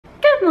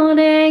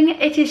morning.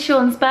 It is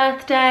Sean's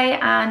birthday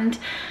and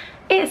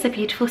it's a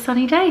beautiful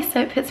sunny day,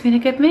 so it puts me in a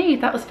good mood.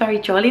 That was very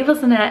jolly,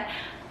 wasn't it?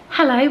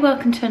 Hello,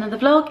 welcome to another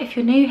vlog. If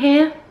you're new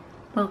here,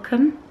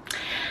 welcome.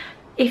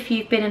 If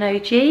you've been an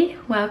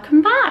OG,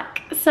 welcome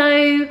back.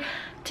 So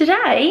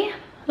today,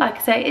 like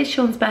I say, it's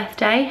Sean's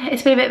birthday.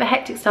 It's been a bit of a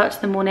hectic start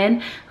to the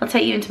morning. I'll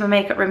take you into my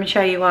makeup room and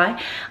show you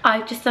why.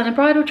 I've just done a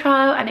bridal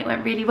trial and it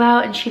went really well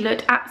and she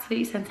looked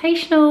absolutely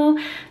sensational.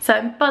 So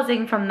I'm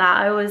buzzing from that.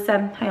 I always,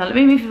 hang on, let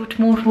me move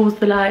more towards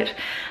the light.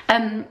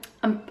 I'm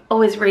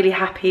always really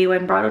happy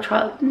when bridal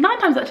trials, 9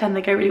 times out of 10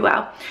 they go really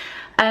well.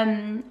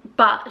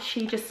 But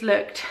she just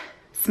looked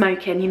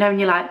smoking, you know, and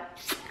you're like,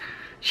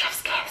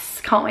 chef's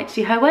kiss, can't wait to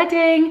do her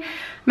wedding.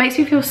 Makes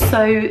me feel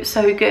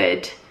so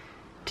good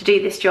to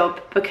do this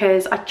job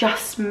because I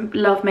just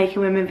love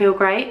making women feel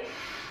great.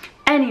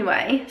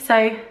 Anyway,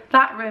 so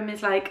that room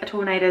is like a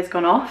tornado's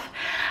gone off.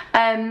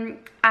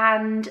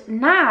 And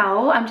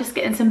now I'm just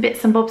getting some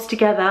bits and bobs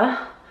together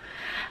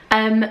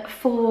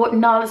for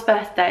Nala's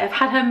birthday. I've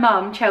had her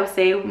mum,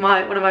 Chelsea,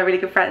 one of my really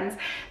good friends,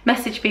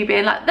 message me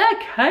being like, the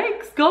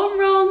cake's gone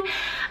wrong.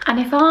 And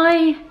if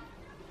I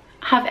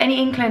have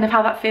any inkling of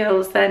how that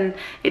feels, then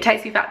it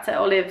takes me back to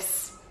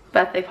Olive's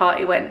birthday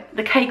party when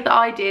the cake that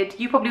I did,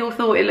 you probably all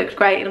thought it looked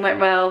great and went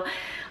well.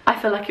 I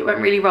feel like it went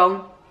really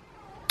wrong.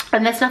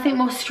 And there's nothing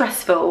more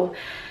stressful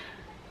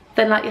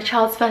than like your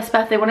child's first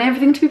birthday, wanting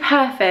everything to be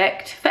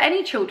perfect. For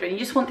any children, you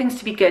just want things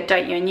to be good,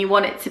 don't you? And you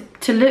want it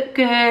to look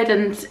good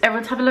and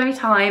everyone to have a lovely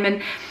time.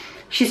 And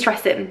she's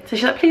stressing. So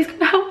she's like, please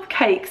come help the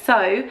cake.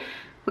 So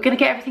we're gonna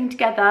get everything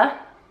together.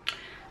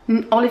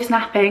 Olive's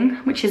napping,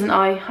 which isn't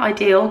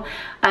ideal,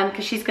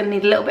 because she's gonna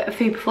need a little bit of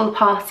food before the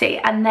party.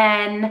 And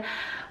then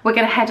we're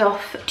gonna head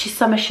off to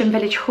Somersham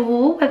Village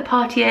Hall where the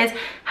party is,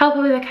 help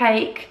her with her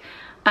cake,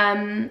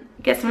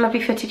 get some lovely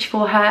footage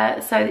for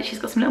her so that she's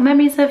got some little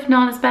memories of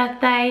Nala's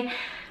birthday,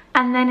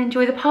 and then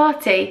enjoy the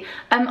party.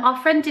 Our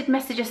friend did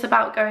message us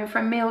about going for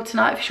a meal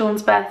tonight for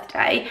Sean's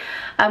birthday.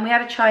 We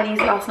had a Chinese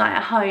last night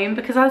at home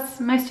because, as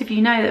most of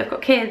you know that have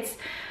got kids,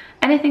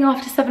 anything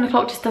after 7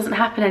 o'clock just doesn't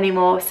happen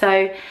anymore.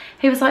 So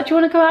he was like, do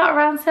you want to go out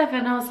around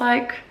 7? I was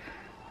like,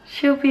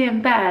 she'll be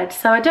in bed.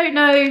 So I don't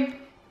know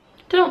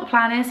what the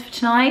plan is for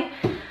tonight.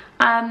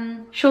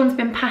 Sean's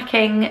been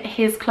packing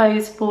his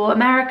clothes for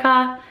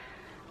America.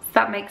 So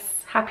that makes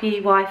happy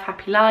wife,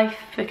 happy life,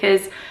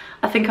 because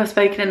I think I've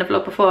spoken in a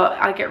vlog before,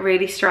 I get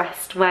really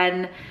stressed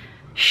when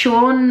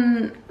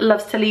Sean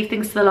loves to leave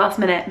things to the last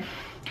minute.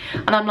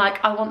 And I'm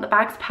like, I want the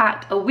bags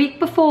packed a week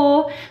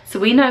before so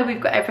we know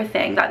we've got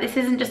everything. Like, this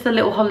isn't just a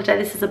little holiday,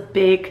 this is a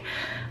big,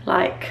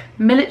 like,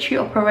 military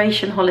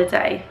operation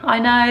holiday. I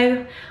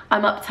know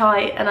I'm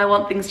uptight and I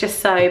want things just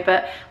so,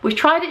 but we've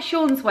tried it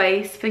Sean's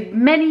ways for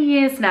many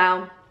years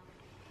now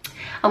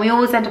and we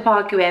always end up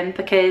arguing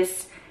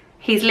because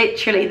he's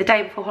literally the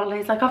day before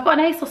holidays like, I've got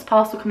an ASOS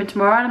parcel coming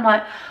tomorrow, and I'm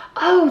like,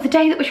 oh, the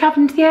day that we're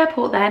traveling to the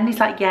airport then? And he's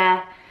like,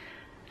 yeah.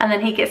 And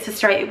then he gets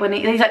frustrated when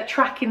he's like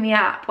tracking the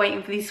app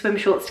waiting for these swim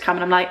shorts to come,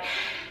 and I'm like,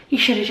 you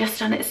should have just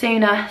done it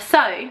sooner.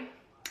 So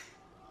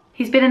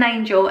he's been an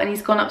angel and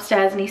he's gone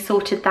upstairs and he's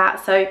sorted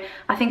that. So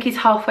I think he's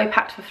halfway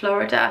packed for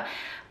Florida.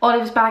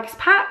 Olive's bag is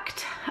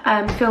packed.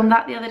 Filmed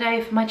that the other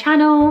day for my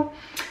channel.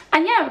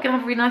 And yeah, we're gonna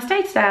have a really nice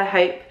day today, I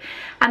hope.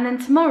 And then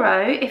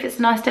tomorrow, if it's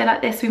a nice day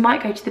like this, we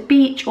might go to the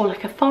beach or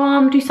like a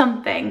farm, do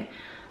something.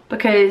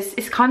 Because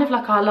it's kind of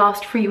like our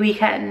last free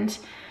weekend.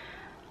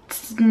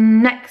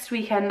 Next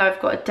weekend, I've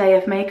got a day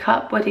of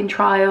makeup, wedding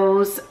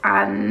trials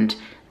and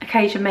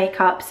occasion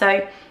makeup.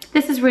 So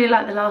this is really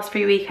like the last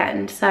free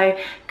weekend. So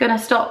gonna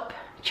stop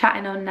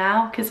chatting on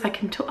now because I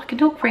can talk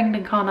for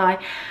England, can't I?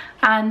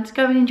 And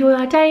go and enjoy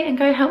our day and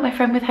go and help my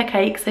friend with her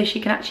cake so she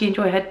can actually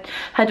enjoy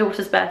her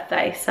daughter's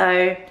birthday.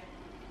 So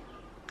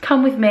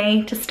come with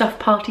me to stuff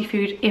party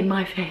food in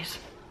my face.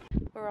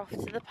 We're off to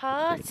the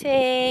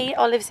party.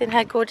 Olive's in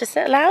her gorgeous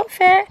little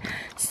outfit.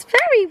 It's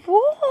very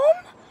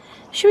warm.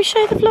 Should we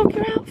show the vlog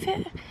your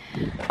outfit?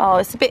 Oh,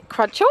 it's a bit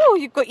crunchy. Oh,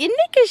 you've got your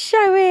knickers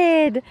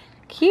showing.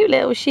 Cute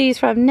little shoes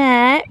from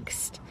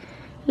Next.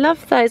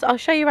 Love those. I'll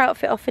show your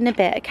outfit off in a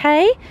bit,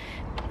 okay?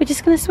 We're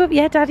just gonna swim.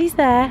 Yeah, Daddy's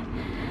there.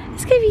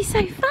 It's gonna be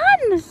so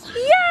fun.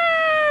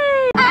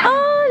 Yay!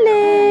 Olive!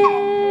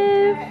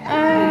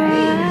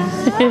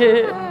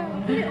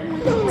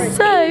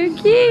 So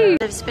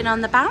cute. Olive's been on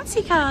the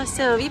bouncy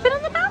castle. Have you been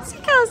on the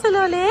bouncy castle,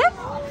 Olive?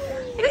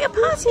 You got your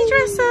party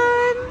dress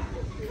on.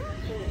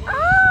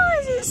 Oh,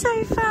 is it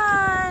so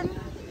fun?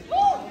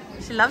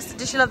 She loves it.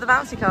 Does she love the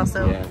bouncy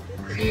castle? Yeah.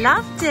 She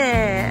loved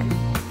it.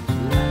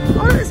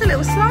 Oh, look, there's a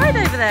little slide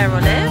over there,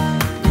 Olive.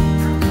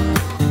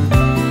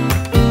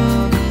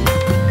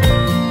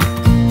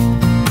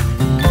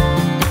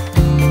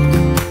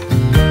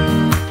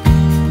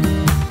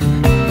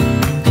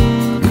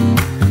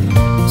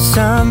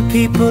 Some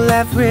people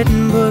have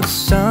written books,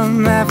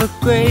 some have a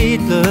great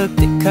look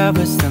that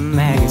covers the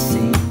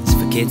magazines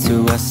for kids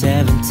who are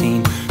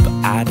 17. But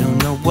I don't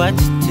know what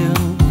to do,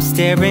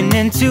 staring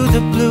into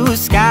the blue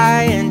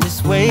sky and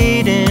just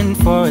waiting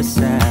for a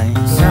sign.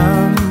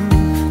 Some,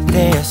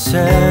 they are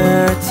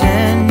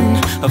certain,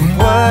 of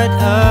what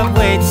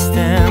awaits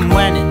them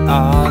when it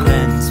all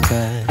ends.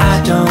 But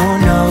I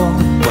don't know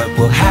what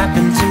will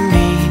happen to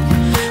me.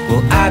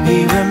 Will I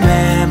be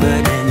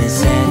remembered in a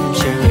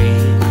century,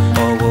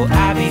 or will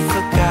I be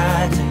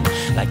forgotten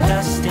like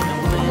dust in the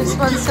wind? This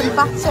one's some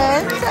buttons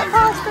and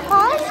past the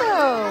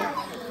parcel.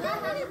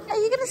 Are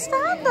you going to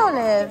stand,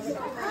 Olive?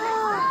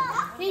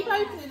 Keep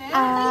opening it.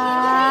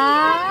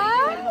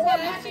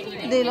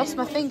 They lost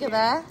my finger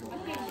there.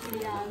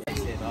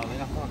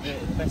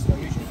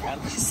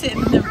 She's sitting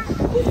in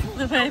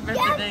the way of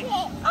everything.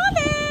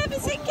 Olive,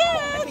 is it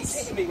good? It's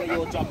hitting me when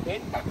you're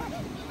jumping.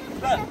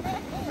 Look.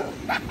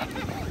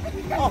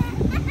 Oh.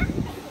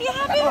 You're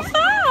having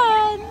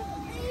fun.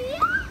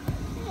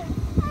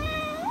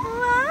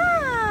 Wow.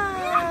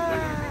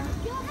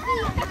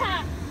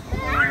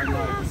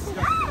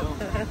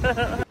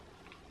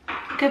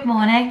 Good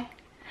morning.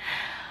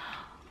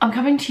 I'm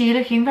coming to you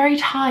looking very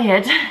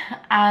tired,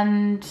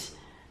 and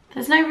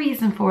there's no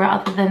reason for it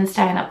other than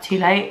staying up too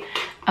late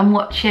and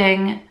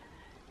watching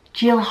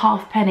Jill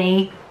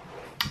Halfpenny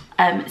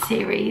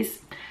series.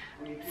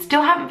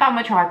 Still haven't found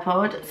my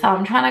tripod, so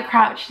I'm trying to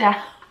crouch down.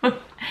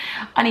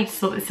 I need to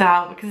sort this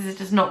out because it's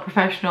just not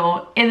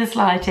professional in the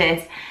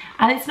slightest,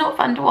 and it's not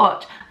fun to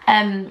watch.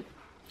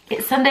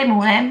 It's Sunday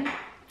morning.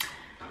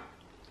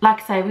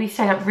 Like I say, we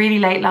stayed up really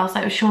late last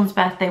night. It was Sean's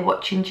birthday,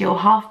 watching Jill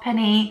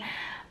Halfpenny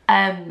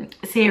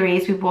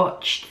series. We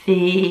watched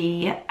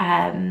the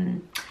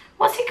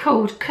what's it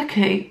called,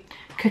 Cuckoo,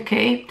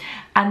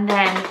 and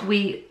then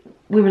we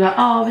were like,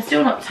 oh, we're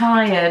still not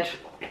tired,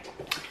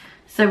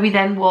 so we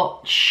then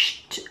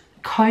watched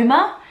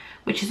Coma,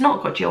 which has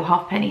not got Jill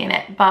Halfpenny in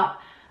it, but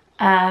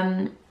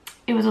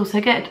it was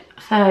also good.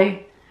 So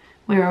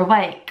we were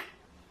awake,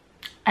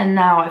 and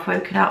now I've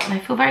woken up and I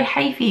feel very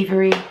hay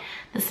fevery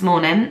this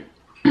morning.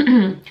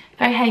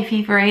 Very hay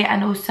fevery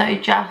and also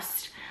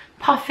just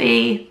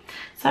puffy.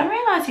 So I'm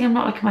realising I'm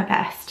not looking my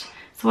best.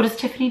 So what does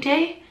Tiffany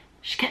do?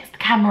 She gets the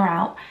camera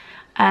out.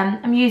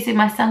 I'm using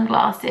my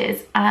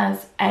sunglasses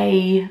as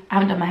I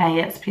haven't done my hair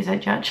yet, so please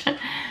don't judge.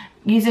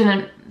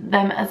 Using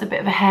them as a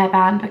bit of a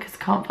hairband because I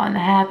can't find the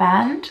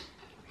hairband.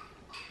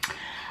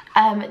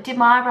 Did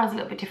my eyebrows a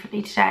little bit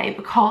differently today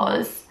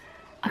because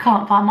I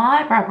can't find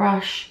my eyebrow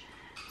brush.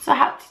 So I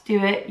had to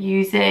do it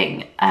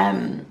using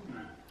a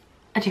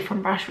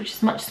different brush, which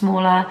is much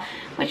smaller,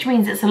 which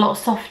means it's a lot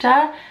softer.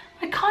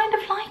 I kind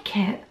of like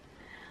it.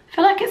 I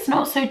feel like it's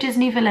not so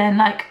Disney villain.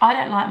 Like, I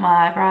don't like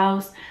my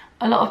eyebrows.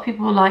 A lot of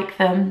people like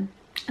them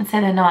and say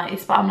they're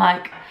nice, but I'm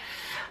like,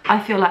 I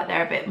feel like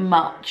they're a bit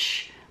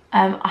much.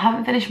 I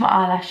haven't finished my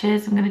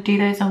eyelashes. I'm going to do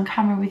those on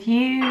camera with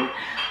you.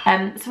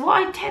 So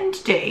what I tend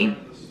to do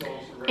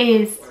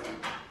is,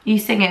 you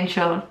singing,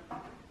 Sean?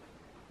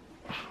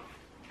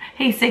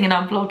 He's singing,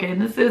 I'm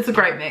vlogging. It's a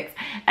great mix.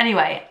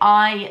 Anyway,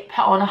 I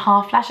put on a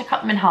half lash. I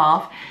cut them in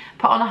half,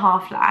 put on a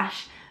half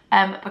lash,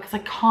 because I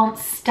can't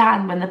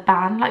stand when the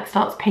band like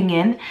starts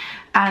pinging,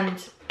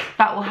 and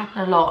that will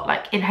happen a lot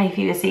like in hay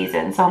fever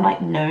season. So I'm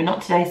like, no,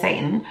 not today,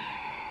 Satan.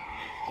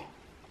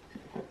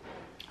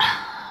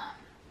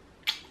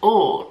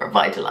 Oh,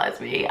 revitalize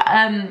me.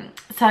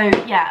 So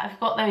yeah, I've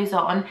got those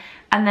on,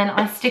 and then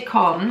I stick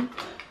on,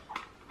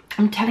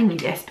 I'm telling you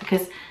this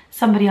because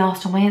somebody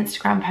asked on my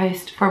Instagram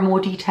post for a more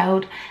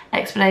detailed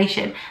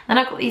explanation. Then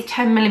I've got these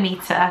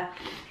 10mm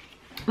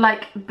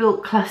like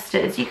built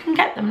clusters. You can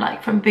get them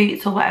like from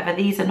Boots or whatever.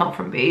 These are not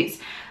from Boots.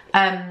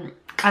 And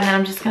then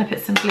I'm just going to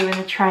put some glue in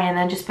the tray and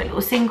then just put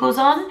little singles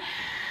on.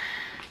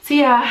 So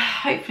yeah,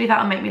 hopefully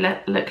that'll make me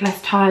look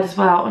less tired as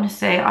well.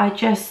 Honestly, I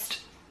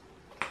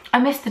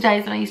miss the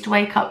days when I used to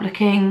wake up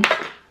looking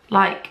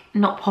like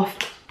not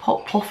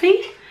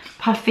puffy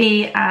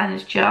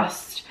and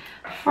just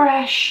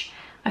fresh.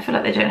 I feel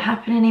like they don't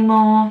happen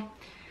anymore.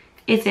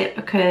 Is it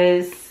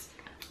because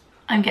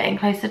I'm getting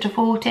closer to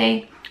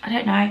 40? I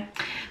don't know.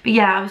 But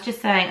yeah, I was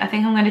just saying, I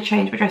think I'm going to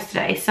change my dress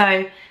today.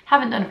 So,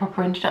 haven't done a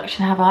proper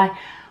introduction, have I?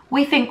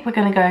 We think we're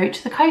going to go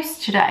to the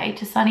coast today,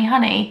 to Sunny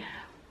Honey.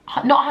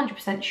 Not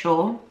 100%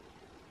 sure,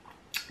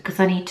 because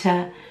I need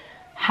to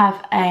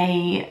have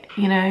a,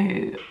 you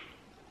know,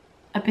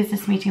 a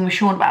business meeting with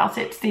Sean about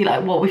it to see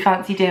like what we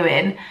fancy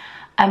doing.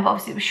 But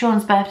obviously it was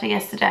Sean's birthday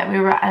yesterday, and we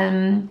were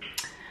at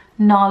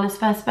Nala's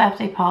first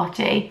birthday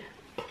party.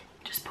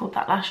 Just pulled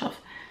that lash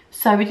off.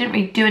 So we didn't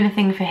really do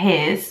anything for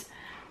his,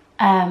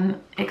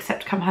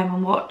 except come home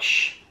and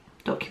watch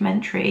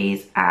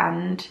documentaries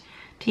and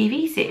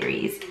TV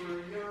series.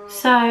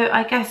 So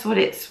I guess what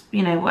it's,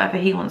 you know, whatever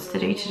he wants to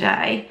do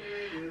today,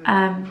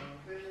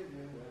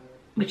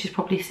 which is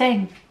probably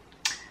sing.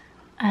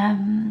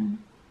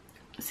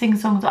 Sing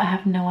songs that I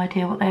have no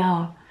idea what they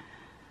are.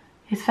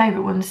 His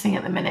favourite one to sing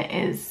at the minute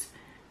is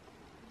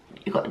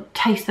You've Got to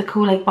Taste the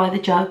Kool-Aid by the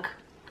Jug.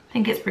 I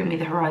think it's Bring Me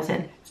the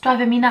Horizon. It's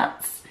driving me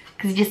nuts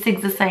because he just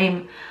sings the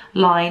same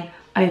line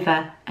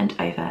over and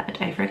over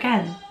and over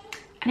again.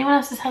 Anyone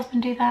else's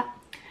husband do that?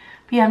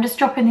 But yeah, I'm just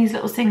dropping these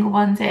little single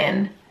ones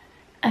in,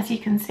 as you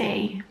can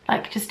see,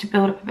 like just to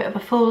build up a bit of a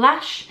full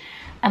lash.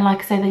 And like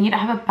I say, then you don't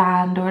have a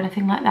band or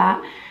anything like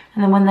that.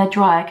 And then when they're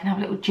dry, I can have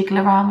a little jiggle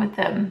around with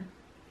them.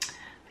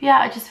 But Yeah,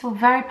 I just feel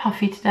very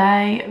puffy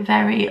today,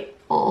 very,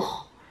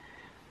 oh,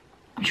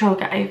 I'm sure I'll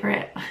get over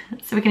it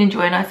so we can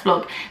enjoy a nice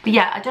vlog. But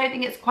yeah, I don't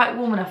think it's quite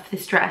warm enough for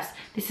this dress.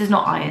 This is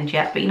not ironed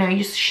yet, but you know, you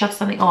just shove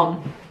something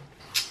on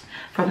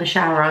from the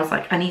shower. I was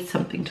like, I need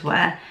something to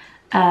wear.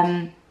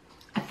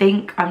 I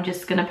think I'm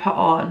just gonna put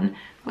on,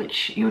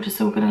 which you're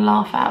just all gonna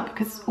laugh at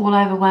because all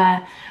I ever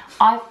wear.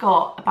 I've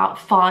got about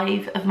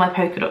 5 of my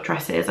polka dot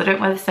dresses. I don't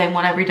wear the same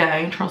one every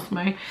day, trust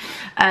me.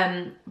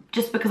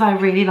 Just because I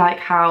really like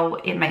how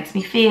it makes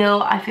me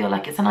feel. I feel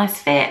like it's a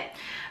nice fit.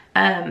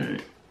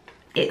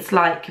 It's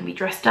like, can be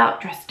dressed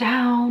up, dressed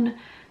down.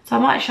 So I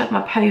might shove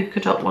my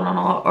polka dot one on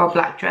or a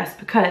black dress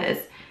because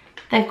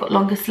they've got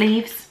longer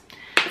sleeves.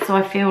 So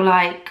I feel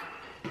like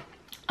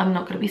I'm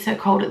not gonna be so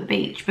cold at the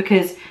beach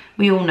because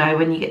we all know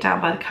when you get down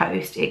by the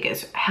coast, it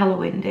gets hella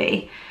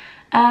windy.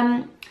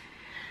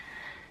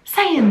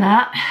 Saying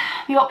that,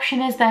 the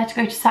option is there to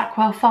go to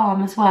SACREWELL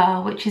Farm as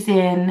well, which is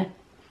in,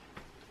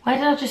 where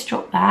did I just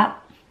drop that?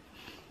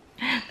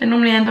 They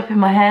normally end up in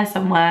my hair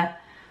somewhere.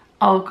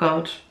 Oh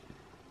God.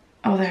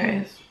 Oh, there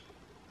it is.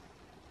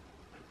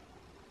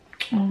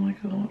 Oh my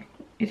God,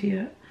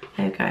 idiot.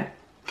 There you go.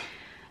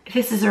 If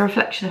this is a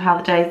reflection of how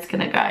the day is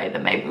gonna go,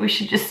 then maybe we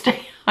should just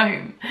stay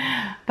home.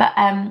 But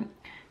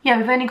yeah,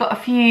 we've only got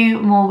a few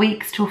more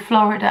weeks till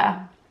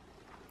Florida.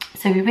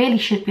 So we really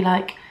should be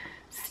like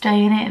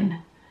staying in,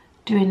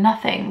 doing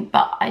nothing.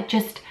 But I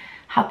just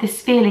have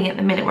this feeling at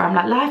the minute where I'm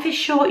like, life is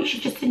short, you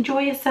should just enjoy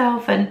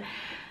yourself. And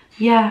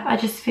yeah, I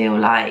just feel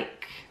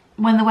like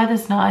when the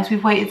weather's nice,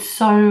 we've waited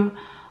so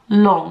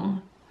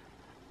long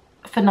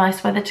for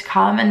nice weather to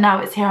come, and now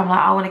it's here. I'm like,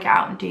 I want to get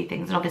out and do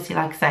things. And obviously,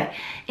 like I say,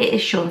 it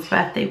is Sean's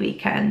birthday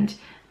weekend,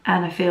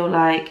 and I feel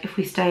like if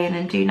we stay in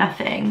and do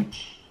nothing,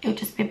 it'll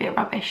just be a bit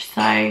rubbish.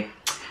 So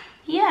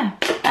yeah,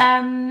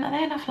 are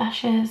there enough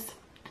lashes?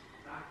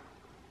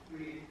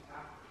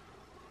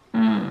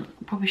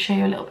 Probably show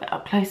you a little bit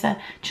up closer.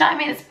 Do you know what I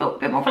mean? It's a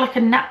bit more of like a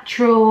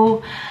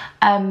natural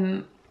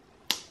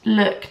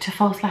look to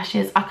false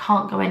lashes. I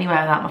can't go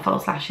anywhere without my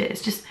false lashes.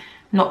 It's just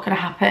not gonna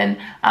happen.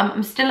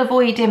 I'm still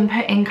avoiding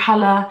putting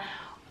colour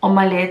on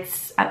my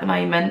lids at the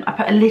moment. I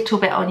put a little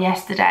bit on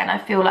yesterday and I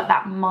feel like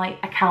that might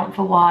account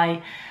for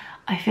why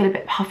I feel a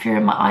bit puffier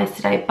in my eyes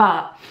today.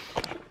 But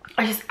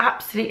I just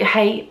absolutely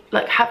hate,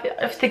 like,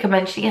 I think I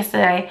mentioned it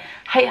yesterday,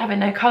 hate having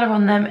no colour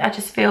on them. I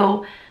just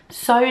feel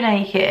so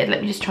naked.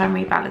 Let me just try and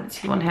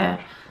rebalance you on here.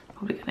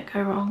 Probably gonna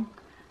go wrong.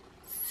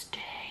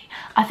 Stay.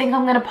 I think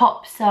I'm gonna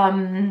pop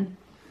some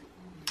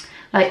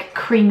like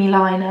creamy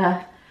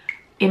liner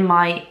in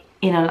my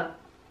inner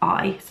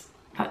eyes.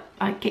 But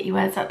I get your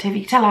words out,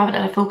 Tiffany. You can tell I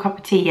haven't had a full cup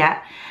of tea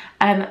yet.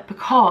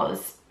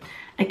 Because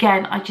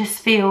again, I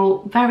just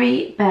feel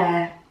very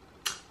bare.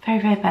 Very,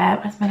 very bare.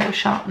 Where's my little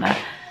sharpener?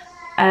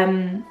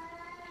 And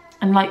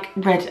like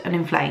red and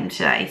inflamed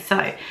today. So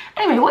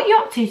anyway, what are you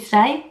up to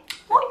today?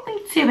 What are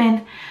you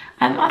doing?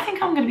 I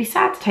think I'm going to be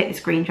sad to take this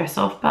green dress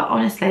off, but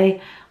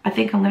honestly, I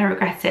think I'm going to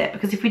regret it,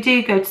 because if we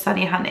do go to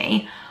Sunny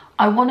Honey,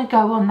 I want to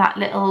go on that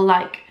little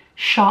like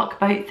shark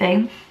boat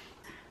thing.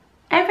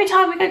 Every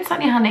time we go to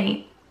Sunny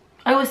Honey,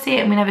 I always see it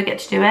and we never get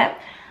to do it. I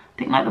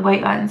think like the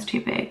wait line's too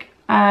big.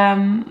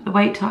 The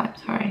wait time,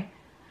 sorry.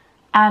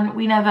 And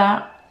we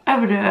never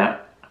ever do it.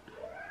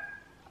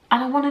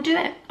 And I want to do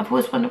it. I've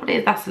always wondered what it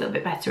is. That's a little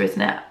bit better,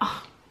 isn't it?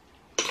 Oh.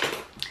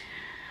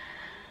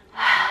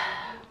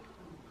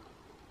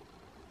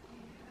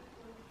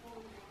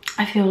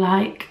 I feel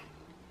like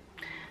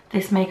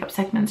this makeup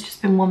segment's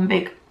just been one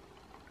big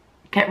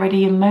get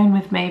ready and moan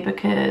with me,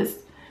 because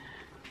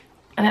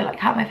I don't like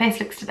how my face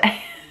looks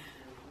today.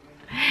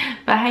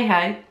 But hey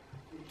ho,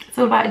 it's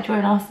all about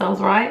enjoying ourselves,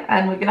 right?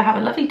 And we're gonna have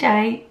a lovely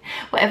day.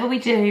 Whatever we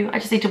do, I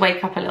just need to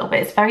wake up a little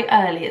bit. It's very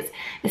early,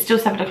 it's still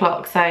 7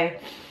 o'clock, so I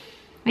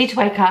need to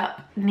wake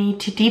up,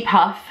 need to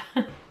depuff,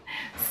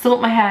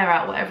 sort my hair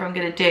out, whatever I'm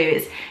gonna do.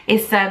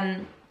 It's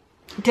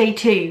day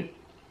 2.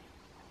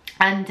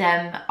 And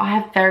I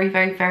have very,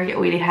 very, very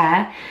oily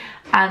hair,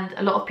 and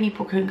a lot of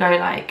people can go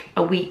like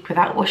a week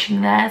without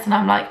washing theirs, and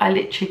I'm like, I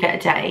literally get a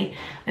day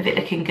of it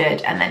looking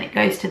good, and then it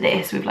goes to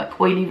this with like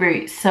oily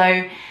roots.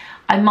 So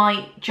I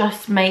might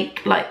just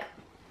make like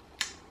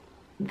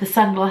the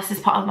sunglasses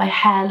part of my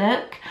hair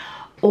look,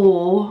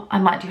 or I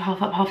might do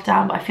half up, half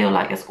down, but I feel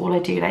like that's all I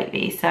do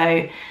lately.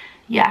 So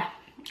yeah,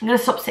 I'm gonna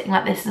stop sitting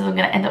like this, and I'm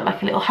gonna end up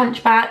like a little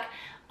hunchback.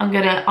 I'm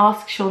gonna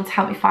ask Sean to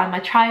help me find my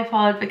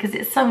tripod, because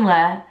it's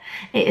somewhere,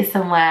 it is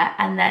somewhere,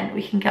 and then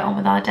we can get on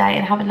with our day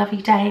and have a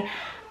lovely day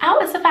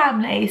out as a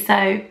family.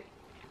 So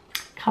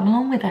come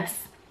along with us.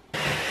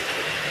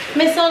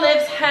 Miss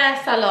Olive's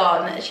hair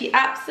salon, she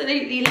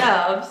absolutely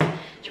loves.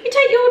 Should we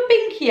take your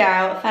binky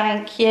out?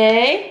 Thank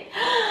you.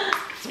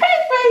 Spray,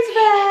 spray,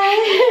 spray.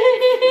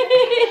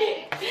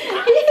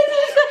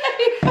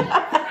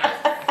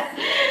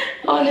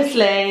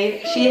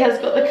 Honestly, she has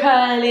got the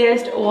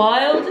curliest,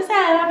 wildest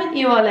hair, haven't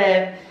you,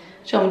 Olive?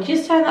 Sean, would you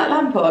just turn that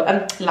lamp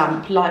on?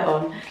 Light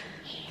on.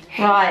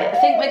 Right, I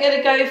think we're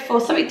gonna go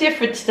for something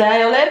different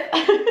today, Olive.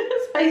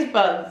 Space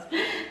buns.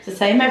 It's the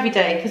same every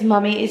day, because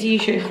Mummy is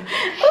usual.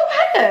 Oh,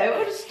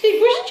 hello, a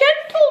distinguished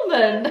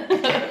woman.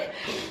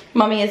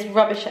 Mummy is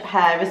rubbish at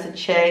hair, isn't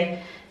she?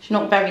 She's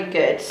not very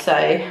good,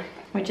 so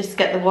we just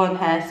get the one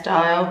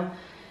hairstyle.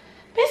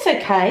 But it's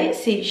okay, it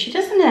suits you,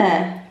 doesn't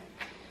it?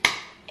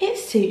 It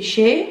suits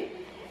you.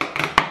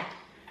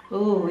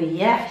 Oh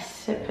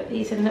yes, so put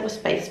these in little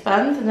space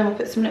buns and then we'll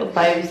put some little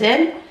bows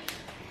in.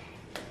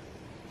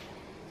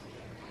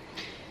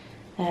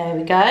 There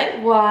we go,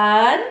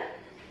 one.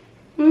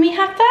 Mummy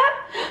have that?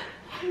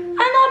 And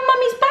our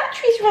mummy's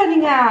battery's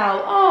running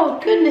out. Oh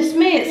goodness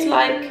me, it's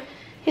like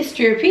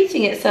history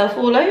repeating itself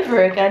all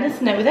over again,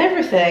 isn't it, with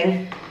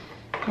everything?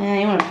 Yeah,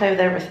 you want to play with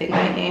everything,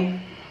 don't you?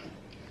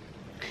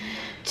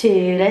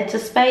 Two little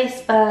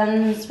space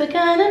buns, we're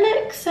gonna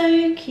look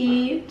so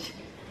cute.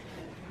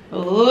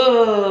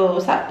 Oh,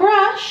 is that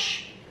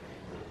brush?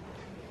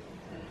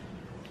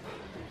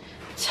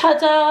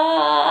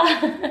 Ta-da!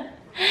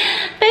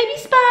 Baby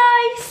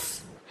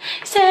Spice!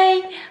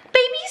 Say,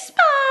 Baby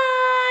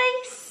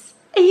Spice!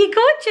 Are you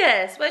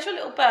gorgeous? Where's your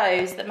little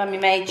bows that Mummy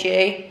made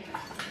you?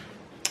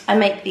 I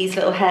make these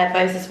little hair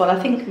bows as well. I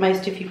think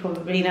most of you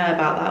probably know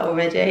about that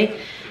already.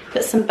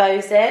 Put some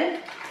bows in,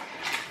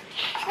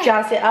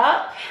 jazz it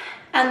up,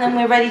 and then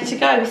we're ready to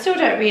go. We still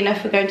don't really know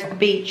if we're going to the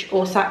beach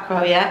or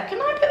SACREWELL yet.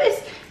 Can I put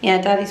this? Yeah,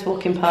 Daddy's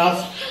walking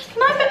past.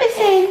 Can I put this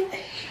in?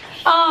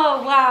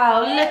 Oh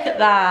wow, look at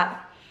that.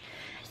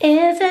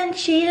 Isn't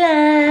she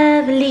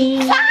lovely?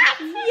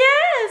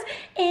 Yes,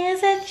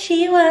 isn't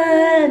she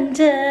wonderful?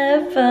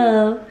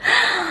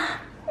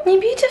 You're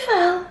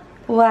beautiful.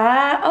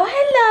 Wow, oh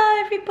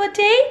hello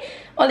everybody.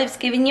 Olive's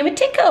giving you a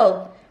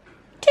tickle.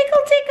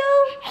 Tickle, tickle.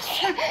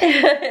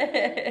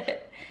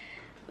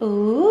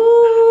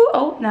 Ooh,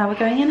 oh, now we're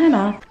going in her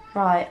mouth.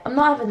 Right, I'm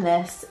not having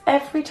this.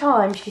 Every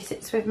time she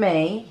sits with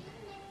me,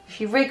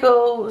 she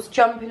wriggles,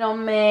 jumping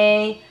on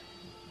me.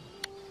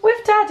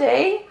 With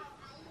Daddy.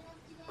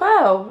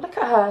 Wow, look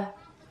at her.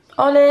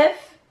 Olive,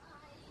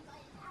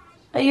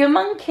 are you a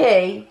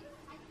monkey?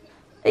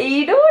 Are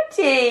you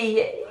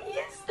naughty?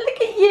 Yes, look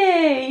at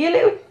you, you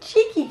little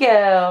cheeky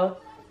girl.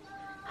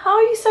 How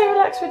are you so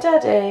relaxed with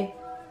Daddy?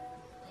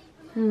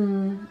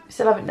 We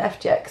still haven't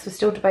left yet because we're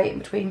still debating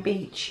between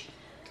beach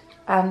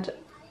and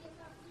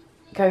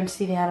going to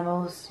see the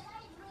animals.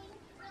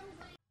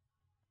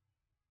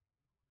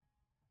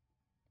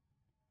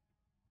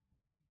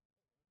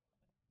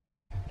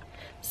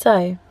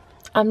 So,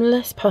 I'm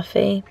less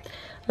puffy,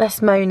 less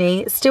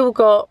moany, still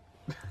got...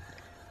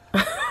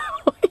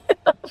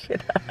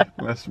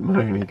 Less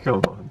moany,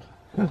 come on.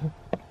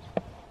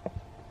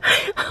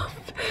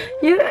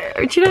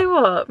 Yeah, do you know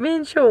what? Me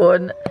and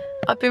Sean,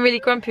 I've been really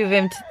grumpy with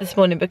him this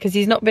morning because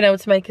he's not been able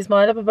to make his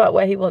mind up about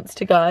where he wants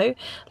to go.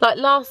 Like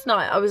last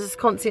night, I was just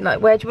constantly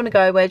like, where do you want to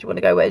go? Where do you want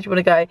to go? Where do you want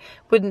to go?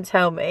 Wouldn't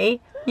tell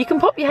me. You can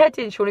pop your head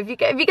in, Sean. If you're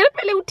going to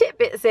put little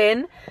tidbits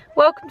in,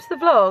 welcome to the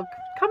vlog.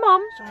 Come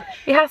on.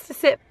 He has to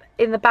sit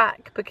in the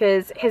back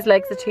because his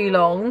legs are too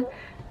long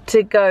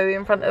to go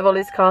in front of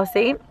Ollie's car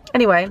seat.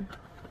 Anyway,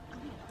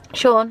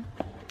 Sean,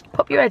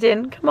 pop your head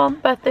in. Come on,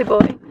 birthday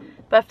boy.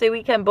 Birthday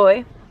weekend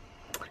boy.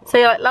 So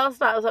yeah, like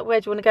last night I was like,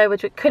 where do you want to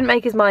go? Couldn't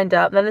make his mind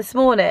up. And then this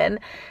morning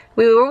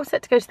we were all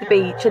set to go to the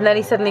beach, and then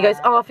he suddenly goes,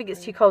 oh, I think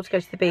it's too cold to go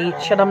to the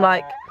beach. And I'm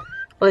like,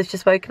 well, it's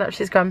just woken up,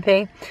 she's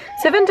grumpy.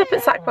 So I've ended up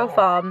at SACREWELL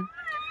Farm.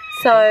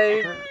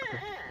 So,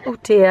 oh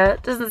dear,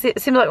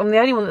 it seems like I'm the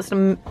only one that's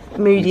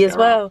moody as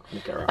well.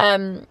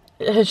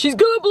 She's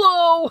gonna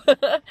blow.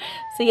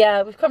 So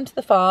yeah, we've come to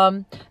the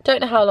farm.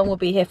 Don't know how long we'll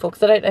be here for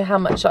because I don't know how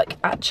much like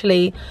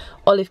actually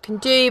Olive can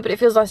do, but it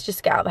feels nice just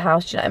to get out of the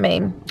house, do you know what I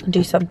mean, and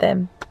do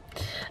something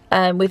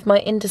with my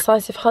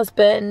indecisive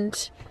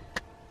husband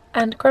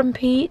and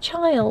grumpy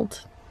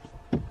child.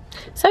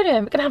 So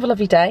anyway, we're gonna have a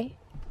lovely day,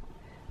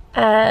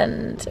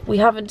 and we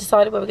haven't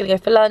decided where we're gonna go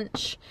for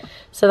lunch,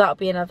 so that'll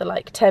be another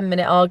like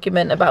 10-minute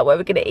argument about where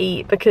we're gonna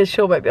eat because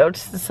Sean won't be able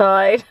to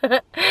decide.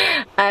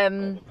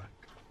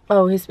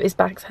 Oh, his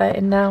back's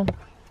hurting now.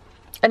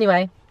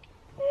 Anyway,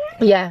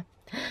 yeah.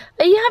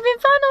 Are you having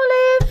fun,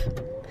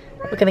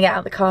 Olive? We're gonna get out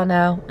of the car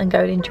now and go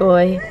and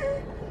enjoy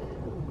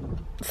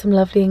some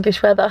lovely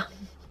English weather.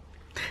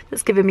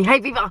 That's giving me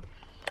hay fever.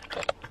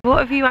 What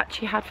have you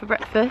actually had for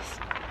breakfast?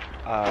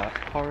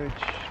 Porridge.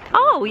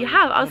 Oh, you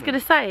have? I was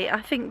gonna say,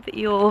 I think that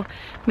you're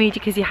moody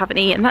because you haven't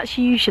eaten. That's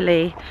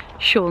usually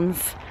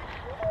Sean's,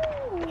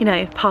 you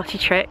know, party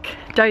trick.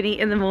 Don't eat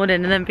in the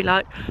morning and then be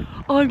like,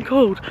 I'm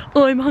cold,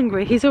 I'm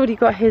hungry. He's already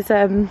got his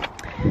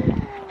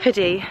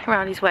hoodie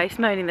around his waist,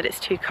 moaning that it's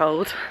too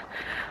cold.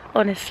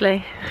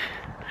 Honestly.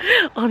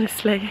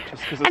 Honestly.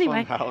 Just because the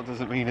sun's out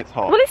doesn't mean it's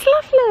hot. Well, it's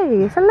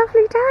lovely. It's a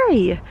lovely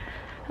day.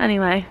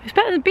 Anyway, it's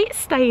better than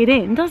staying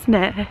in, doesn't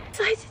it?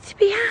 Excited to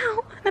be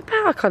out and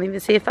about. I can't even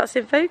see if that's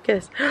in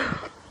focus.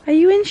 Are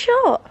you in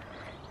shot?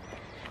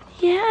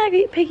 Yeah, I got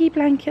your piggy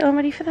blanket on,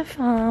 ready for the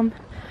farm.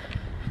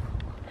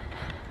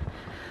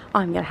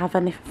 I'm gonna have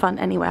fun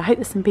anyway. I hope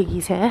there's some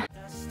biggies here.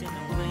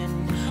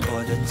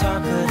 Or the talk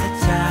of the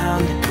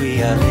town that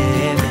we are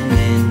living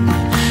in.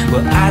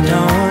 Well, I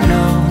don't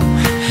know.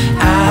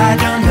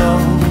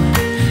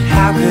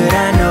 How could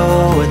I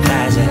know what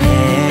lies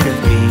ahead of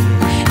me?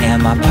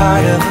 Am I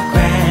part of a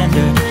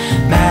grander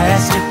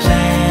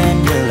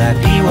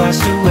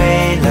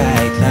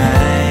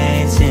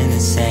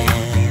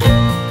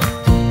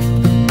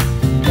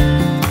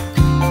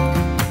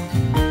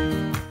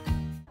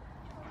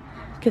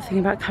thing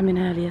about coming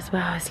early as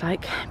well, is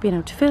like being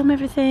able to film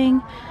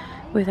everything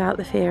without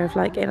the fear of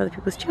like getting other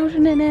people's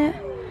children in it.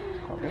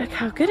 Look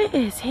how good it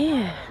is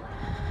here.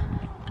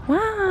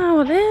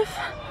 Wow, Liv.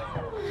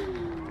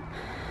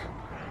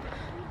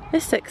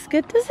 This looks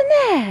good, doesn't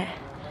it?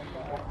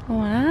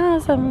 Wow,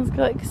 someone's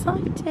got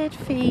excited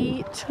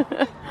feet.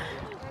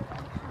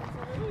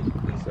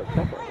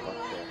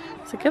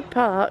 It's a good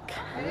park.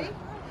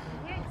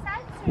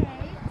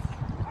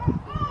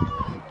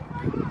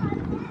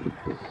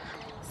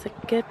 It's a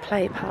good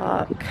play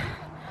park.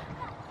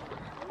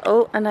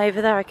 Oh, and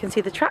over there I can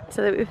see the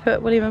tractor that we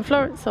put William and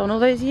Florence on all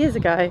those years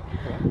ago.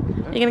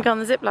 You're gonna go on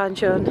the zip line,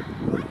 Sean?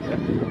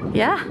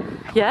 Yeah?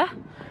 Yeah?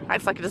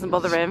 Acts like it doesn't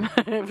bother him.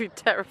 He'd be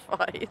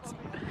terrified.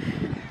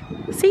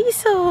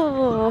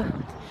 Seesaw!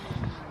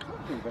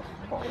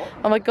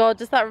 Oh my god,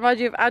 does that remind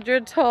you of Andrew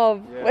and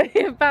Tom? Yeah. When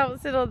you're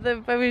bouncing on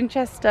them by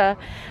Winchester?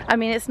 I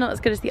mean, it's not as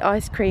good as the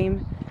ice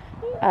cream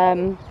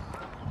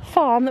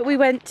farm that we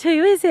went to,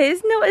 is it?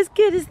 It's not as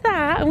good as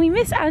that, and we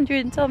miss Andrew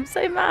and Tom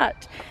so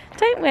much,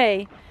 don't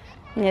we?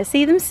 Yeah,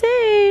 see them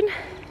soon.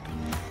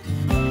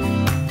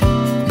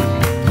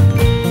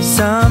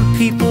 Some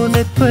people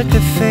that put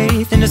their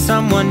faith into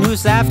someone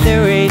who's half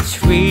their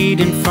age,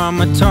 reading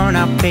from a torn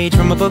out page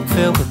from a book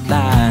filled with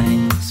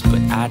lies.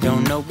 But I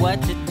don't know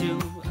what to do.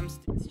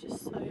 It's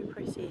just so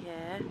pretty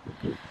here,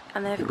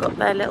 and they've got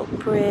their little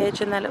bridge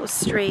and their little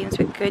streams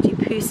with goody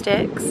poo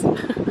sticks.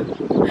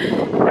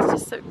 It's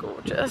just so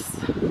gorgeous.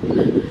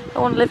 I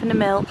want to live in a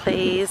mill,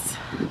 please.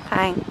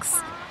 Thanks.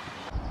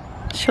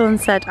 Sean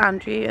said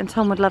Andrew and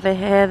Tom would love it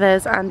here.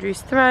 There's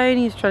Andrew's throne,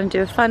 he was trying to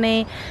do a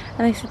funny,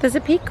 and they said there's a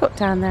peacock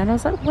down there, and I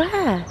was like,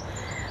 where?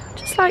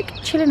 Just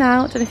like chilling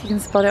out. Don't know if you can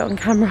spot it on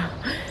camera,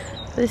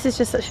 but this is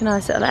just such a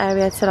nice little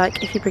area to,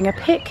 like, if you bring a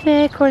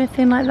picnic or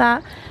anything like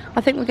that.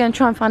 I think we're going to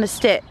try and find a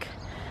stick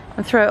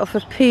and throw it off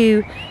of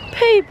Pooh.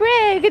 Pooh,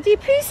 Brig, do you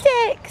poo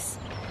sticks?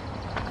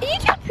 Are you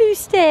a poo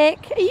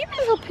stick? Are you a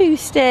little poo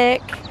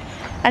stick?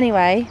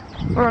 Anyway,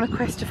 we're on a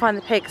quest to find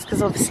the pigs,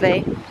 because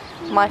obviously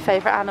my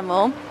favourite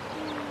animal.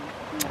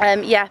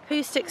 Yeah,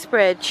 Pooh Sticks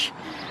Bridge,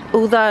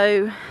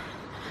 although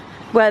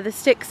where the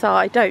sticks are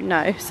I don't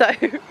know, so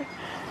have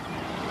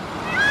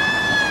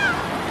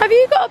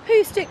you got a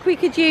poo stick we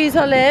could use,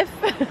 Olive?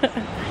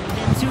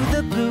 Into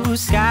the blue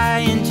sky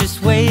and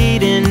just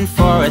waiting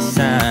for a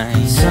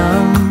sign.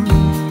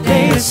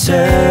 Someday they're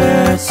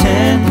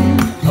certain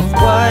of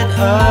what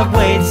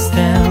awaits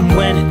them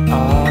when it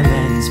all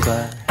ends,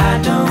 but I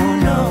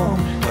don't know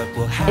what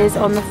will happen. Is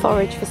on the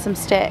forage for some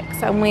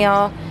sticks, and we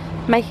are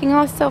making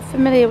ourselves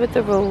familiar with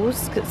the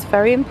rules, because it's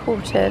very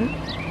important.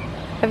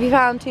 Have you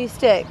found 2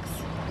 sticks?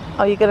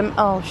 Oh, you're gonna,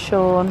 oh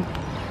Sean,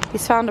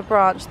 he's found a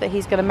branch that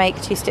he's gonna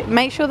make 2 sticks.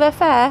 Make sure they're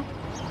fair,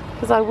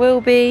 because I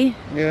will be.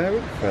 Yeah, it will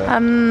be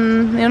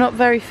fair. You're not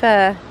very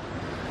fair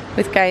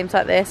with games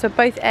like this. We're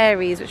both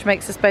Aries, which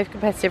makes us both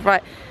competitive.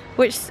 Right,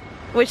 which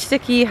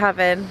stick are you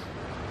having?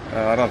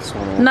 I'd have this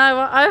one. No,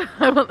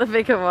 I want the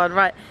bigger one.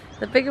 Right,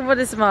 the bigger one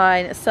is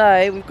mine.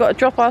 So we've got to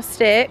drop our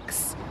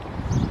sticks.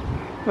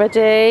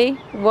 Ready?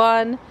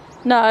 1,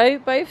 no,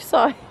 both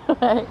sides.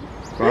 Right.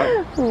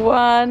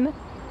 1,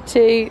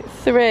 2,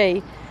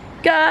 3,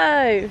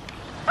 go!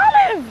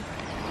 Olive!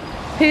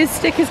 Whose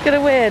stick is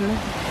gonna win?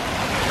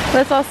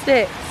 Where's our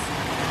sticks?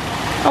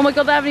 Oh my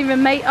god, they haven't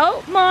even made.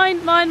 Oh, mine.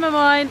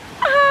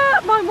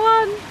 Ah, mine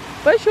won.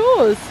 Where's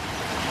yours?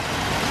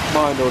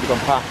 Mine already gone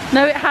past.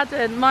 No, it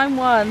hadn't. Mine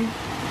won.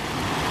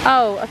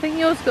 Oh, I think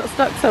yours got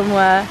stuck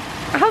somewhere.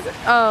 It hasn't.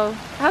 Oh,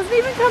 it hasn't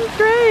even come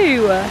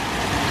through.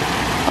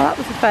 Oh, that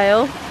was a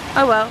fail.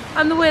 Oh well,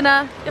 I'm the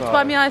winner. You have to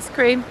buy me ice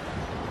cream.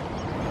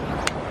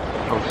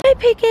 Hey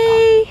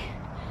Piggy!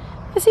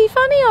 Is he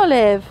funny,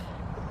 Olive?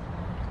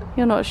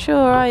 You're not sure,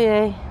 are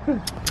you?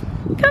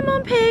 Come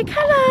on, Pig.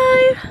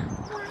 Hello.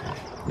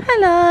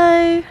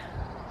 Hello.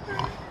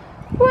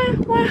 Wah,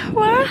 wah,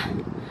 wah.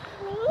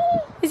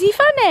 Is he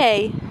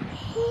funny?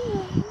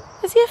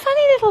 Is he a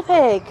funny little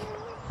pig?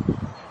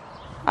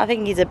 I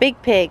think he's a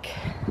big pig.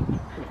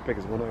 As big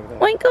as one over there.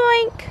 Oink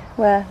oink.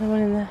 Where? The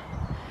one in the...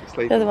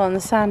 The other one, the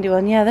sandy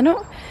one. Yeah, they're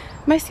not...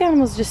 Most of the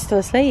animals are just still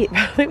asleep.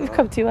 I think we've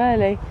come too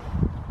early.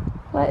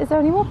 Wait, is there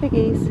any more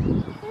piggies? We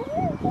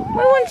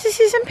wanted to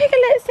see some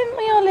piglets, didn't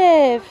we,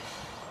 Olive?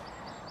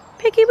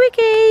 Piggy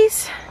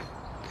wiggies.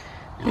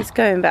 He's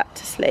going back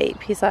to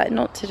sleep. He's like,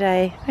 not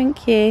today.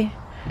 Thank you.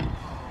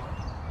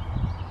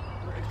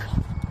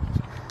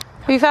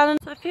 Have you found...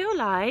 I feel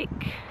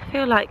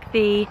like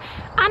the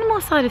animal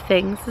side of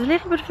things is a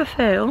little bit of a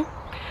fail.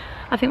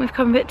 I think we've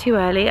come a bit too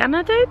early, and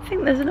I don't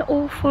think there's an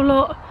awful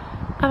lot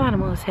of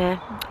animals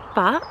here,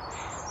 but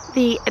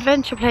the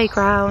adventure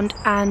playground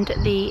and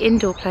the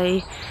indoor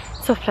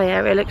soft play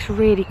area looks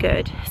really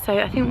good, so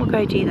I think we'll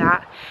go do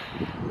that,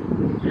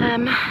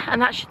 and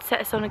that should set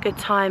us on a good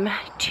time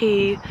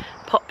to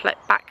pop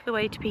back the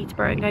way to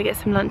Peterborough and go get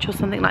some lunch or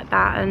something like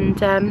that,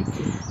 and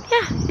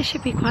yeah, it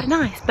should be quite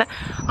nice. But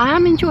I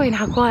am enjoying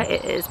how quiet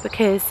it is,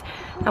 because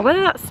now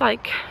whether that's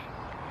like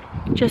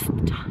just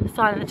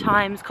sign of the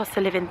times, cost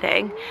of living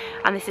thing,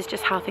 and this is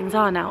just how things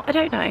are now, I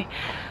don't know,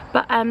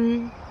 but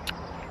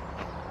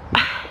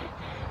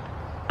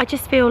I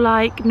just feel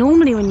like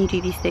normally when you do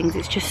these things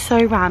it's just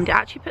so rammed, it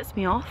actually puts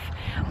me off.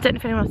 I don't know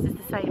if anyone else is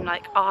the same.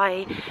 Like,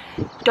 I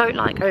don't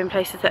like going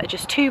places that are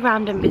just too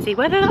rammed and busy,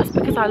 whether that's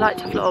because I like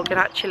to vlog and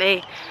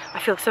actually I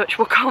feel so much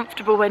more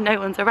comfortable when no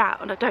one's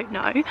around, I don't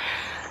know.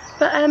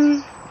 But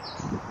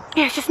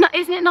yeah, it's just not,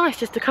 isn't it nice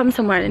just to come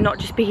somewhere and not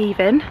just be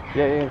even?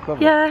 Yeah, it's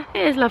lovely. Yeah,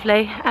 it is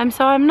lovely.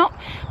 So I'm not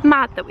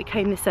mad that we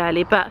came this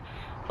early, but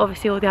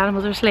obviously all the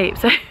animals are asleep,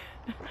 so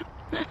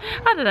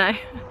I don't know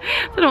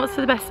what's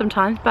for the best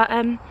sometimes. But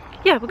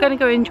yeah, we're going to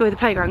go enjoy the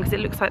playground because it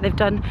looks like they've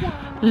done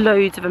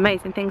loads of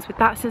amazing things with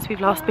that since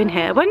we've last been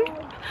here. When did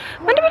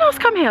we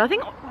last come here? I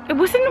think it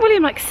wasn't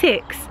William like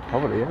 6.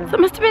 Probably, yeah. So it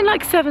must have been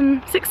like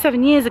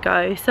 6-7 years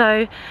ago.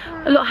 So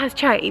a lot has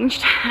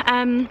changed.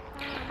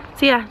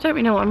 So yeah, I don't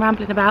really know what I'm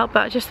rambling about,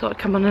 but I just thought I'd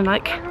come on and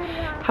like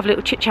have a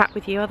little chit chat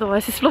with you.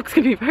 Otherwise this vlog's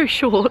gonna be very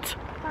short.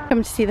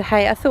 Coming to see the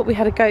hay. I thought we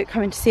had a goat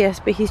coming to see us,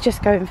 but he's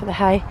just going for the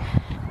hay.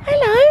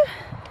 Hello.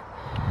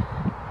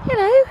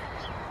 Hello.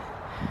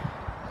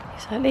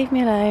 He's like, leave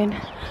me alone.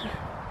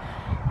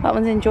 That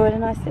one's enjoying a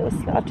nice little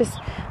sleep.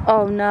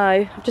 Oh no,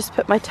 I've just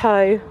put my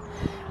toe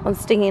on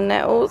stinging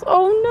nettles.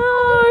 Oh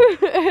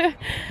no.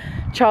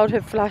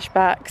 Childhood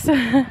flashbacks.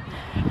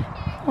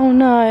 Oh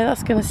no,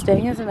 that's gonna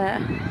sting, isn't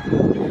it?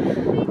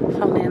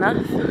 Funnily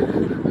enough.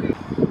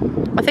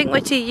 I think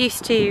we're too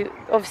used to,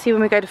 obviously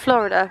when we go to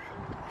Florida,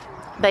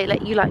 they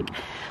let you like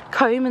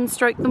comb and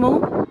stroke them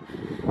all.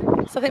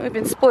 So I think we've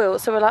been spoiled,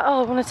 so we're like,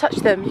 oh, I want to touch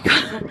them. You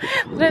can't,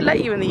 they don't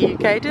let you in the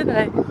UK, do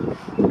they?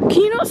 Can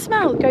you not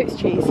smell goat's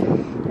cheese?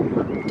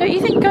 Don't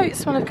you think goats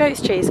smell of goat's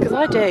cheese? Because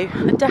I do,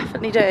 I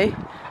definitely do.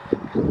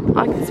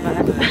 I can smell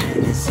it.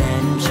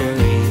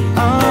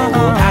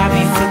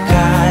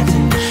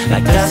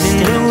 Like dust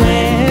in the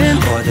wind,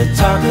 or the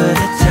talk of the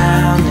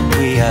town that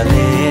we are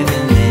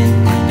living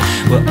in.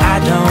 Well, I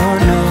don't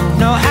know.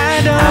 No, I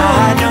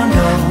don't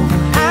know.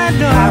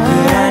 How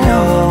could I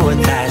know what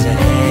lies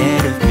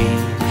ahead of me?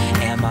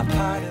 Am I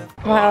part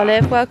of? Right,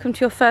 Olive, welcome to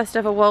your first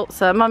ever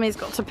waltzer. Mummy's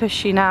got to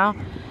push you now.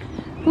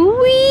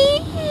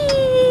 Whee!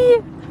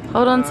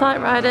 Hold on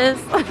tight, riders.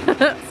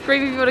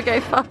 Scream if you want to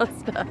go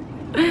faster.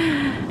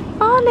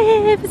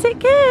 Olive, is it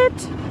good?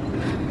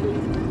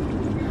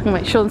 Oh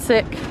wait, Sean's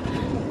sick.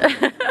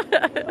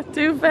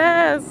 Too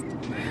fast.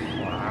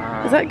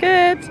 Wow. Is that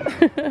good?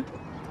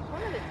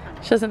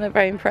 She doesn't look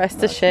very impressed,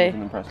 does she?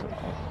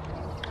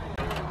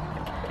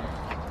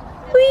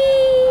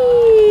 Whee!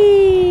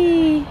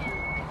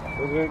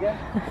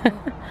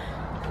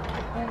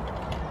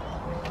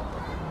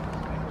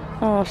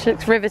 Oh, she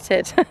looks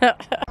riveted.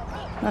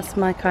 That's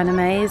my kind of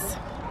maze.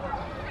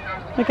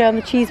 We go on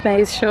the cheese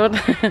maze, Sean.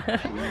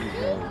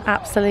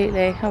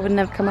 Absolutely. I would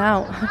never come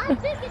out. Do you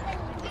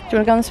want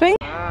to go on the swing?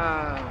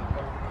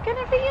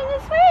 Gonna be in the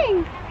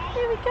swing.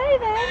 Here we go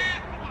then.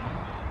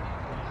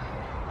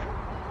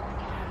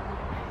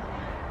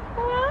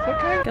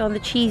 Okay. Go on the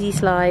cheesy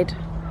slide.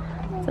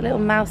 It's a little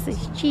mouse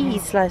that's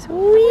cheese slice.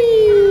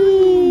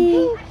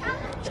 Whee!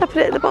 Shall I put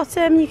it at the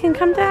bottom? You can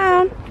come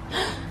down.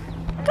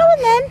 Go on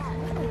then.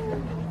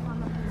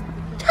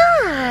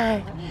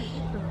 Hi.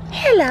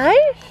 Hello.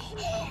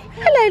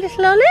 Hello,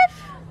 little Olive.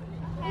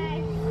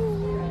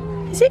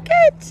 Is it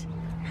good?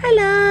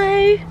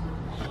 Hello.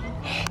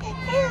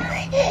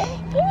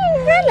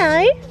 Hello.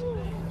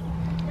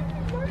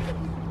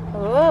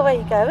 Oh, where are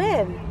you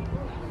going?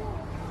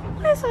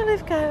 Where's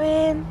Olive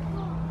going?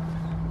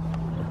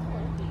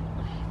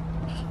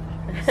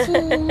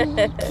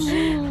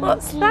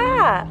 What's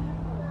that?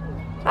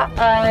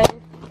 Uh-oh.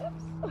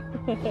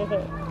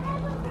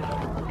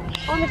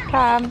 Olive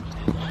cam.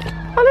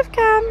 Olive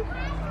cam.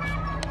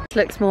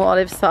 Looks more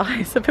Olive's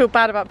size. I feel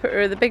bad about putting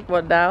her in the big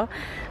one now.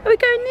 Are we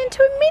going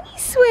into a mini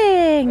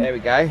swing? There we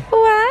go.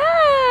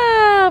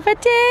 Wow,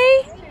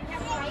 ready?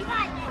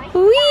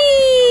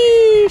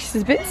 Whee!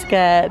 She's a bit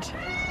scared.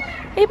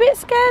 Are you a bit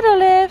scared,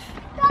 Olive?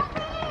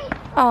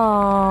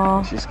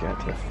 Aww. She's scared,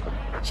 Tiff.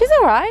 She's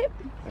alright.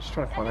 I'm just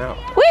trying to find out.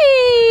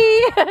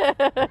 Whee!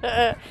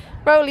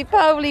 Roly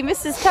poly,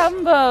 Mrs.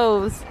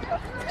 Tumbles.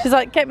 She's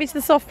like, get me to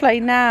the soft play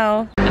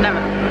now. It's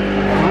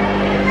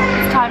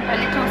time for a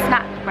little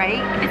snack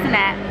break, isn't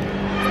it?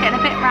 It's getting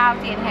a bit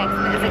rowdy in here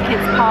because there's a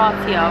kids'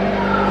 party on.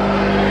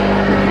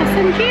 There's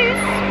some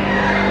juice.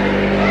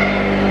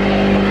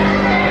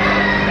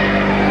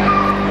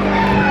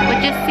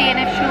 We're just seeing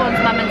if Sean's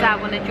mum and dad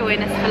want to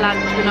join us for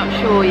lunch. We're not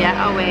sure yet,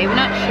 are we? We're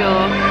not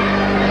sure.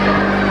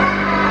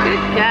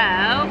 Good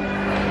girl.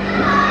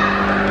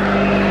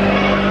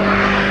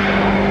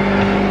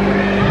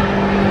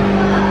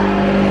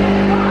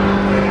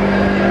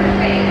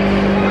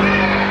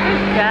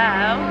 Good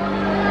girl.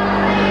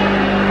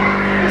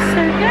 You're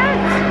so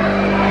good.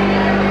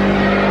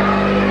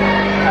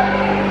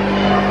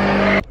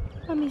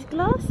 Mummy's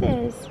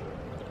glasses.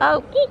 Oh.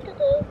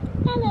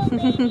 Hello,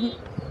 baby.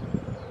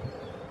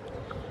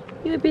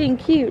 You were being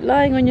cute,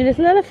 lying on your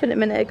little elephant a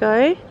minute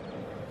ago.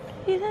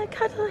 You gonna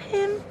cuddle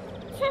him?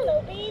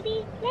 Hello,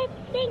 baby. Let's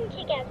sing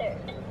together.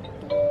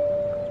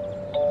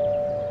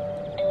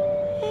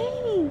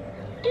 Hey.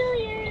 Do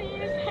your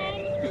ears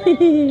hang low?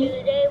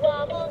 Do they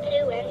wobble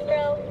to and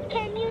fro?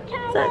 Can you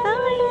So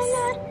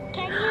nice.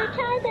 Can you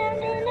tie them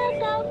in a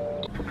bow?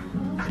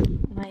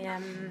 I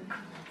am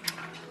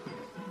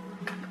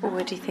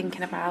already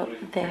thinking about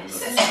this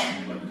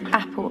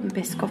apple and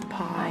biscoff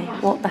pie.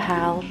 What the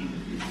hell?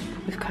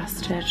 With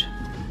custard.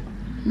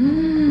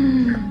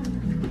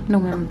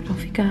 Normally I'm a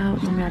toffee girl,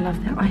 normally I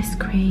love their ice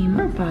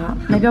cream, but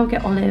maybe I'll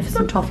get Olive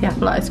some toffee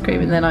apple ice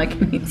cream and then I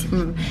can eat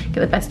some,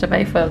 get the best of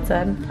both worlds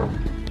then.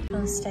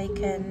 On steak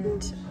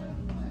and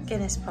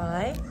Guinness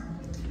pie.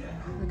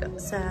 We've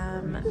got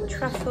some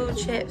truffle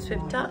chips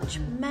with Dutch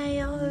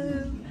mayo.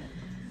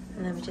 And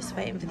then we're just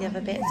waiting for the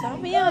other bits,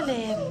 aren't we,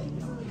 Olive?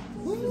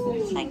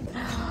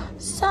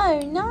 So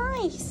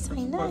nice,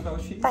 I know.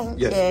 Thank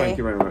you. Yes, thank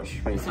you very much.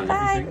 Thank you.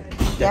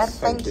 Thanks. Yes, Yeah,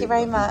 thank you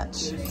very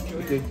much.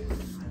 Okay.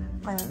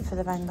 I went for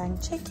the bang bang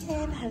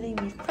chicken,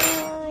 halloumi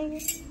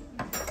fries.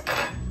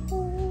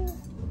 Ooh.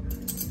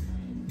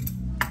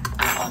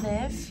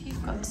 Olive,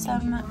 you've got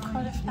some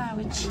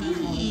cauliflower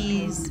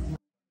cheese.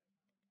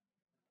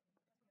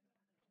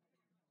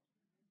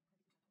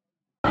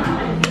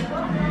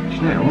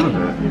 Yeah, all of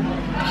it.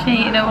 She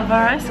eating all of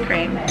our ice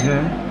cream.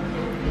 Yeah.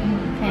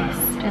 This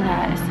to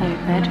that is so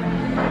good.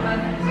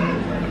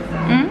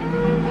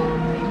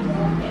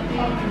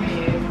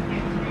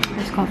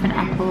 Biscoff and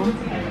apple.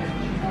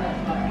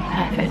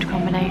 Perfect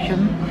combination.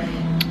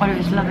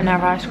 Oliver's loving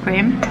our ice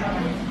cream.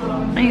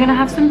 Are you gonna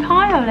have some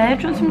pie, Olive?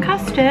 Do you want some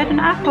custard and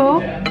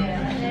apple?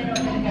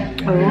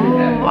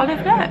 Oh,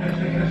 Olive, look.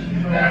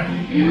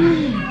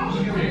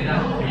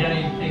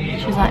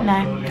 She's like,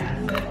 no.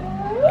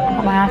 I've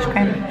got my ice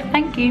cream.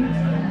 Thank you.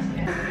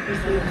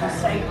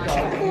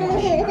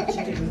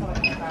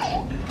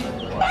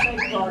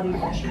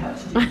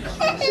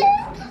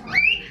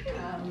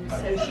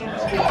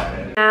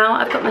 Now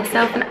I've got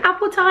myself an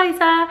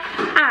appetizer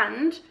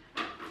and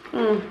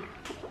I'm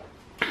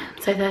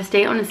so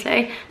thirsty,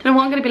 honestly. Don't know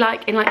what I'm gonna be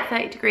like in like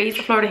 30 degrees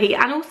of Florida heat.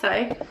 And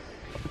also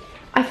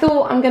I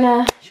thought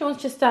Sean's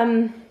just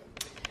got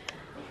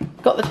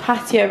the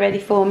patio ready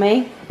for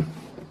me.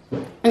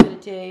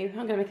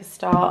 I'm gonna make a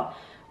start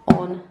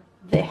on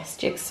this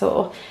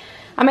jigsaw.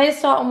 I made a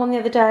start on one the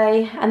other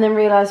day and then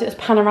realised it was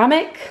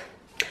panoramic.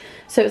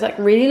 So it was like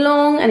really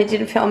long and it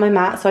didn't fit on my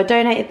mat. So I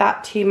donated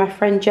that to my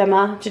friend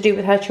Gemma to do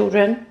with her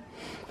children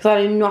because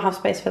I do not have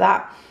space for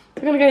that.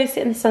 I'm gonna go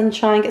sit in the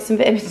sunshine, get some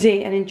vitamin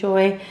D and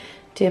enjoy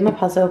doing my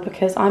puzzle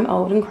because I'm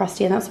old and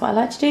crusty and that's what I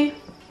like to do.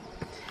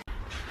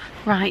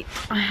 Right,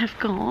 I have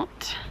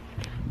got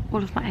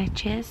all of my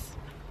edges.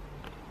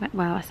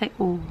 Well, I say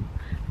all,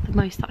 the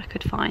most that I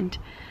could find.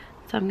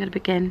 So I'm gonna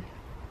begin.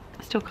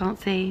 I still can't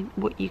see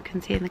what you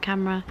can see in the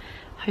camera,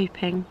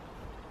 hoping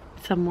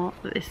somewhat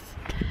that this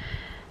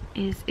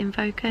is in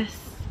focus,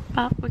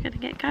 but we're gonna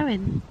get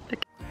going.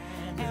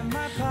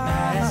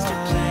 Master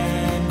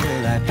plan,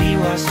 will I be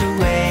washed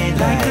away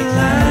like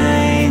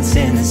lines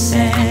in the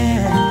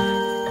sand?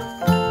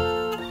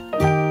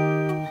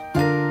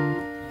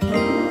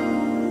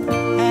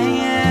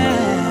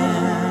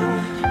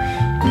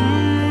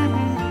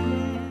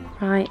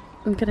 Right,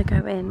 I'm gonna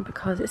go in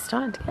because it's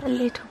starting to get a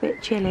little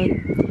bit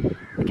chilly.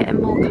 We're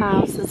getting more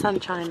clouds than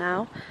sunshine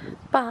now,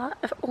 but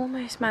I've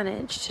almost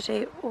managed to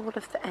do all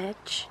of the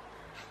edge.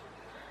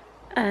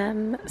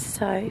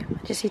 So I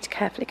just need to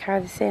carefully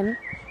carry this in,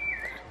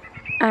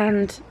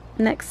 and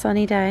next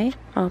sunny day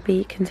I'll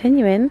be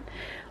continuing,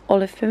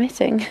 Olive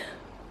permitting.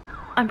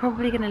 I'm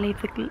probably going to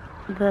leave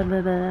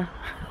the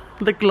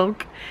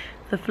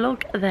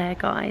vlog there,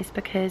 guys,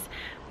 because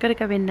I'm going to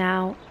go in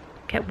now,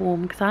 get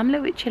warm because I'm a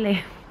little bit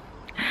chilly,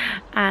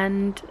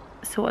 and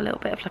sort a little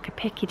bit of like a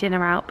picky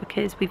dinner out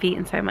because we've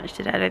eaten so much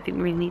today. I don't think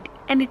we really need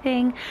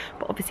anything,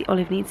 but obviously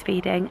Olive needs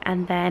feeding,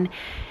 and then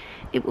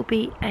it will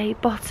be a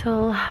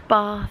bottle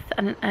bath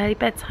and an early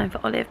bedtime for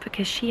Olive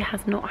because she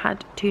has not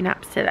had 2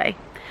 naps today.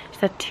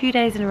 She's had 2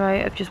 days in a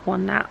row of just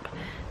 1 nap.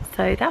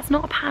 So that's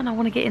not a pattern I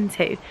want to get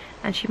into,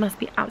 and she must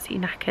be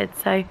absolutely knackered.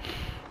 So I'm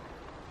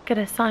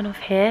gonna sign off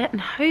here, and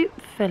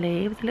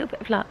hopefully with a little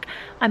bit of luck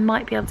I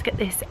might be able to get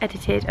this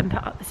edited and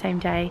put up the same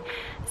day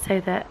so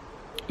that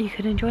you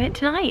can enjoy it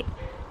tonight.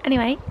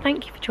 Anyway,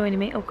 thank you for joining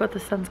me. Oh god, the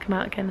sun's come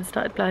out again and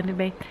started blinding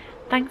me.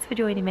 Thanks for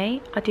joining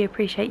me. I do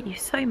appreciate you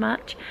so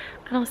much,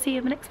 and I'll see you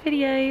in the next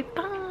video.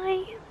 Bye.